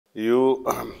You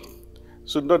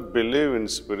should not believe in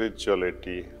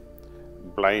spirituality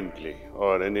blindly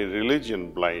or any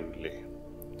religion blindly.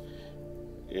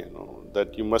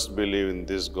 That you must believe in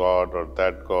this God or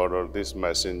that God or this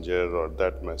messenger or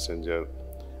that messenger.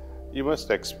 You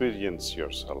must experience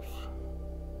yourself.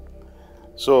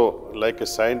 So, like a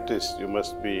scientist, you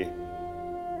must be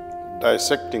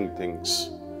dissecting things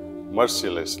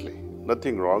mercilessly.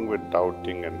 Nothing wrong with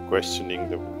doubting and questioning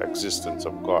the existence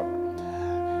of God.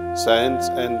 Science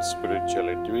and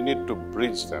spirituality, we need to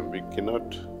bridge them. We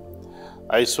cannot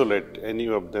isolate any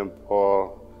of them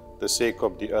for the sake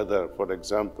of the other. For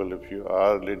example, if you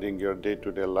are leading your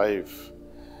day-to-day life,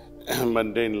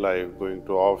 mundane life, going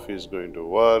to office, going to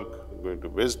work, going to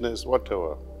business,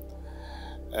 whatever,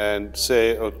 and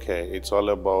say, okay, it's all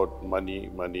about money,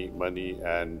 money, money,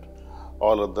 and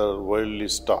all other worldly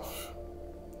stuff.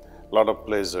 A lot of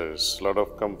pleasures, a lot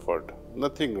of comfort.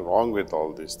 Nothing wrong with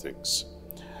all these things.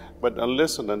 But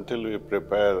unless and until we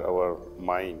prepare our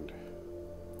mind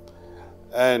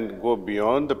and go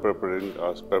beyond the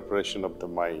preparation of the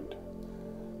mind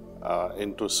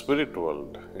into spirit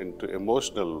world, into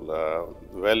emotional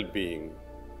well-being,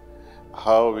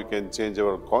 how we can change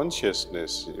our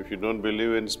consciousness. If you don't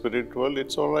believe in spirit world,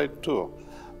 it's all right too.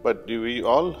 But we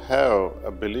all have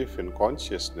a belief in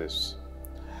consciousness,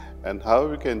 and how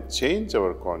we can change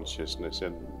our consciousness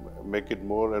and make it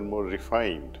more and more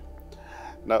refined.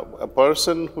 Now, a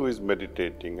person who is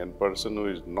meditating and person who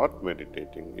is not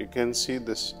meditating, you can see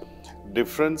this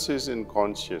differences in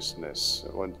consciousness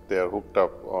when they are hooked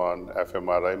up on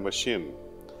fMRI machine.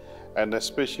 And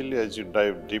especially as you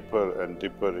dive deeper and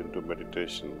deeper into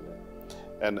meditation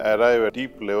and arrive at a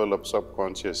deep level of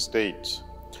subconscious states,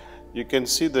 you can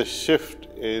see the shift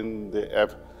in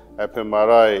the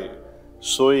fMRI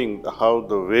showing how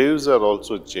the waves are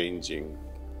also changing.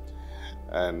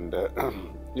 And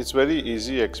it's very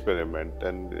easy experiment,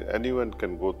 and anyone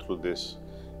can go through this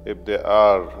if they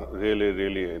are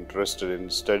really interested in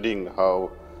studying how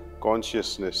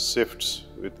consciousness shifts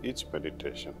with each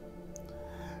meditation.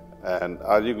 And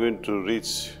are you going to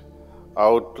reach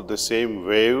out to the same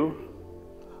wave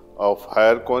of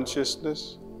higher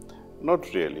consciousness?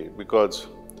 Not really, because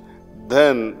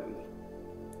then,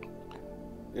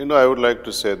 I would like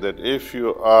to say that if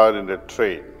you are in a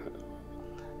train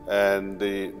and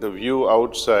the view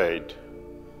outside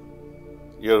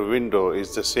your window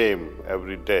is the same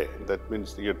every day, that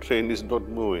means your train is not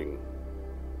moving.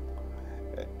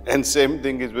 And same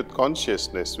thing is with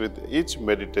consciousness. With each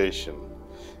meditation,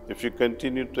 if you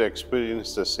continue to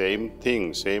experience the same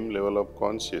thing, same level of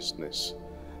consciousness,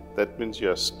 that means you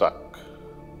are stuck.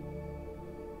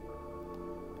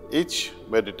 Each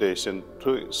meditation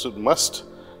must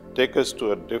take us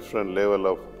to a different level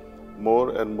of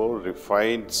more and more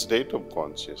refined state of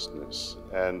consciousness.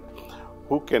 And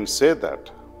who can say that?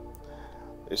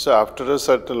 So after a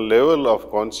certain level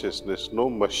of consciousness, no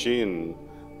machine,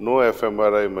 no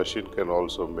fMRI machine can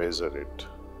also measure it.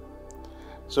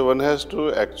 So one has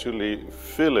to actually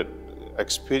feel it,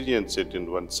 experience it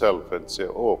in oneself and say,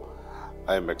 oh,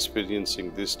 I am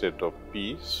experiencing this state of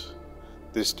peace,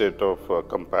 this state of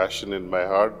compassion in my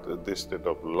heart, this state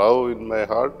of love in my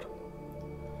heart.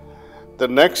 The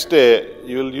next day,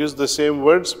 you will use the same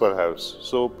words perhaps,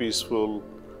 so peaceful,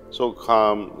 so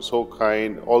calm, so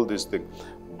kind, all these things.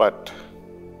 But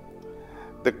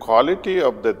the quality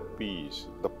of that peace,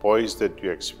 the poise that you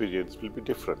experience will be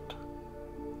different.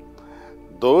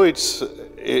 Though it's,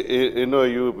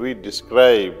 we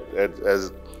describe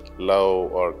as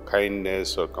love or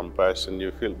kindness or compassion you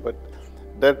feel, but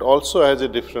that also has a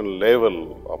different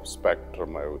level of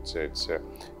spectrum, I would say.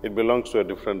 It belongs to a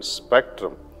different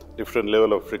spectrum, different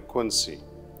level of frequency.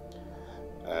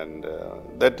 And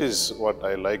that is what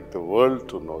I like the world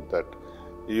to know, that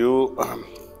you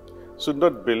should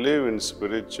not believe in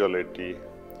spirituality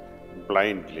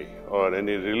blindly or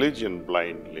any religion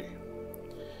blindly.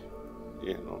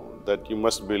 That you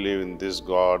must believe in this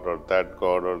God or that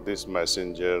God or this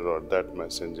messenger or that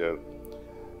messenger.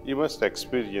 You must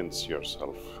experience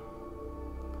yourself.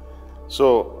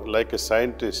 So, like a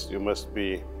scientist, you must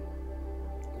be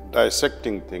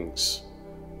dissecting things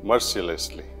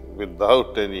mercilessly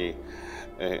without any,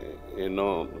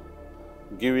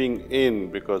 giving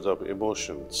in because of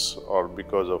emotions or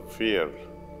because of fear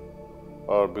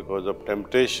or because of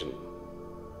temptation.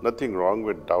 Nothing wrong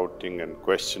with doubting and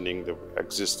questioning the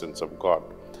existence of God.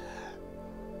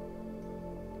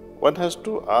 One has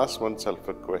to ask oneself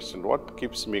a question: what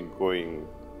keeps me going?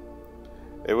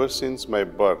 Ever since my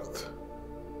birth,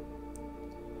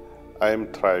 I am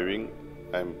thriving,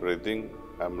 I am breathing,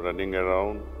 I am running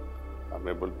around, I am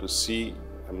able to see,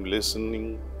 I am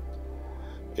listening,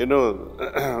 You know,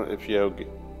 if you have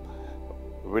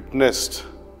witnessed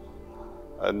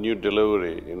a new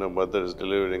delivery, mother is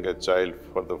delivering a child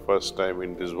for the first time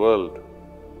in this world,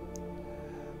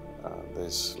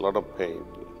 there's a lot of pain.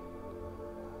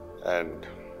 And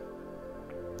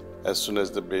as soon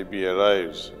as the baby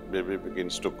arrives, baby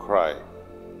begins to cry.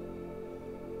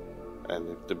 And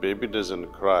if the baby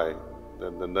doesn't cry,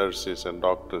 then the nurses and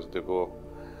doctors, they go,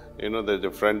 there's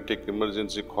a frantic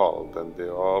emergency call, and they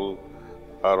all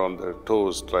are on their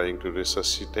toes trying to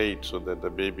resuscitate so that the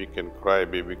baby can cry,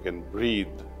 baby can breathe.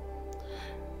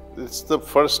 It's the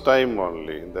first time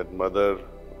only that mother,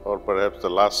 or perhaps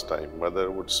the last time, mother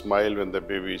would smile when the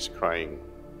baby is crying.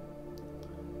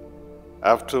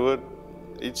 Afterward,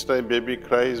 each time baby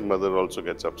cries, mother also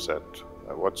gets upset.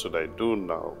 What should I do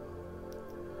now?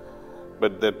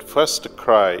 But that first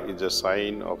cry is a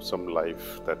sign of some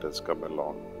life that has come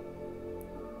along.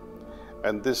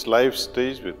 And this life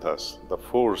stays with us. The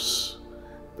force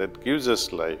that gives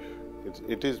us life,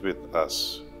 it is with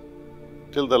us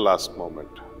till the last moment.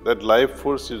 That life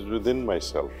force is within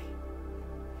myself.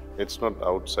 It's not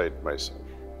outside myself.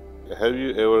 Have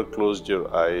you ever closed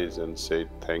your eyes and said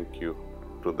thank you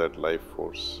to that life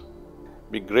force?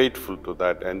 Be grateful to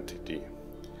that entity.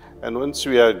 And once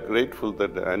we are grateful to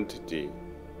the entity,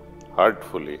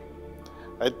 heartfully,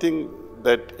 I think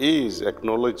that is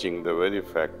acknowledging the very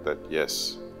fact that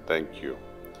yes, thank you.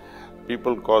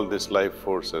 People call this life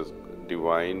force as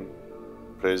divine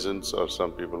presence, or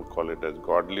some people call it as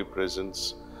godly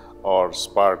presence, or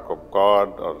spark of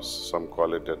God, or some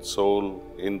call it as soul.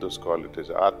 Hindus call it as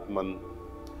Atman.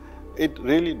 It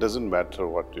really doesn't matter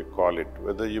what you call it,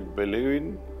 whether you believe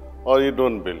in or you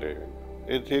don't believe in.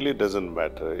 It really doesn't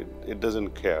matter. It doesn't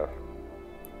care.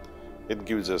 It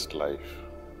gives us life.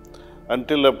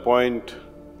 Until a point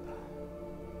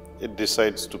it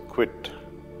decides to quit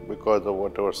because of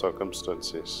whatever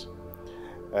circumstances.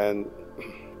 And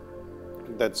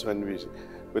that's when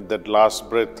with that last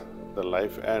breath, the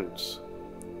life ends.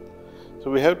 So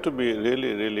we have to be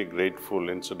really, really grateful.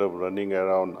 Instead of running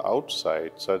around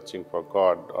outside searching for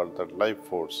God or that life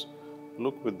force,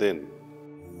 look within.